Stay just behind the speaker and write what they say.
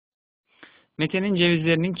Mete'nin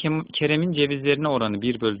cevizlerinin Kerem'in cevizlerine oranı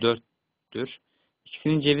 1/4'tür.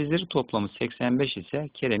 İkisinin cevizleri toplamı 85 ise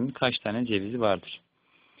Kerem'in kaç tane cevizi vardır?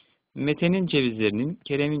 Mete'nin cevizlerinin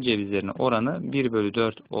Kerem'in cevizlerine oranı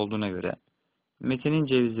 1/4 olduğuna göre Mete'nin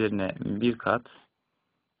cevizlerine 1 kat,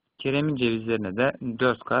 Kerem'in cevizlerine de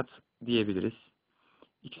 4 kat diyebiliriz.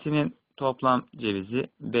 İkisinin toplam cevizi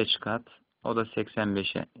 5 kat. O da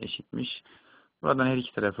 85'e eşitmiş. Buradan her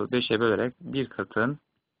iki tarafı 5'e bölerek 1 katın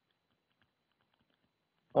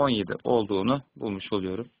 17 olduğunu bulmuş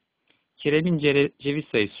oluyorum. Kerem'in ceviz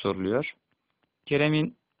sayısı soruluyor.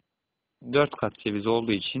 Kerem'in 4 kat ceviz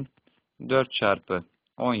olduğu için 4 çarpı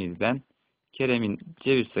 17'den Kerem'in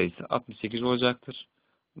ceviz sayısı 68 olacaktır.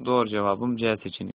 Doğru cevabım C seçeneği.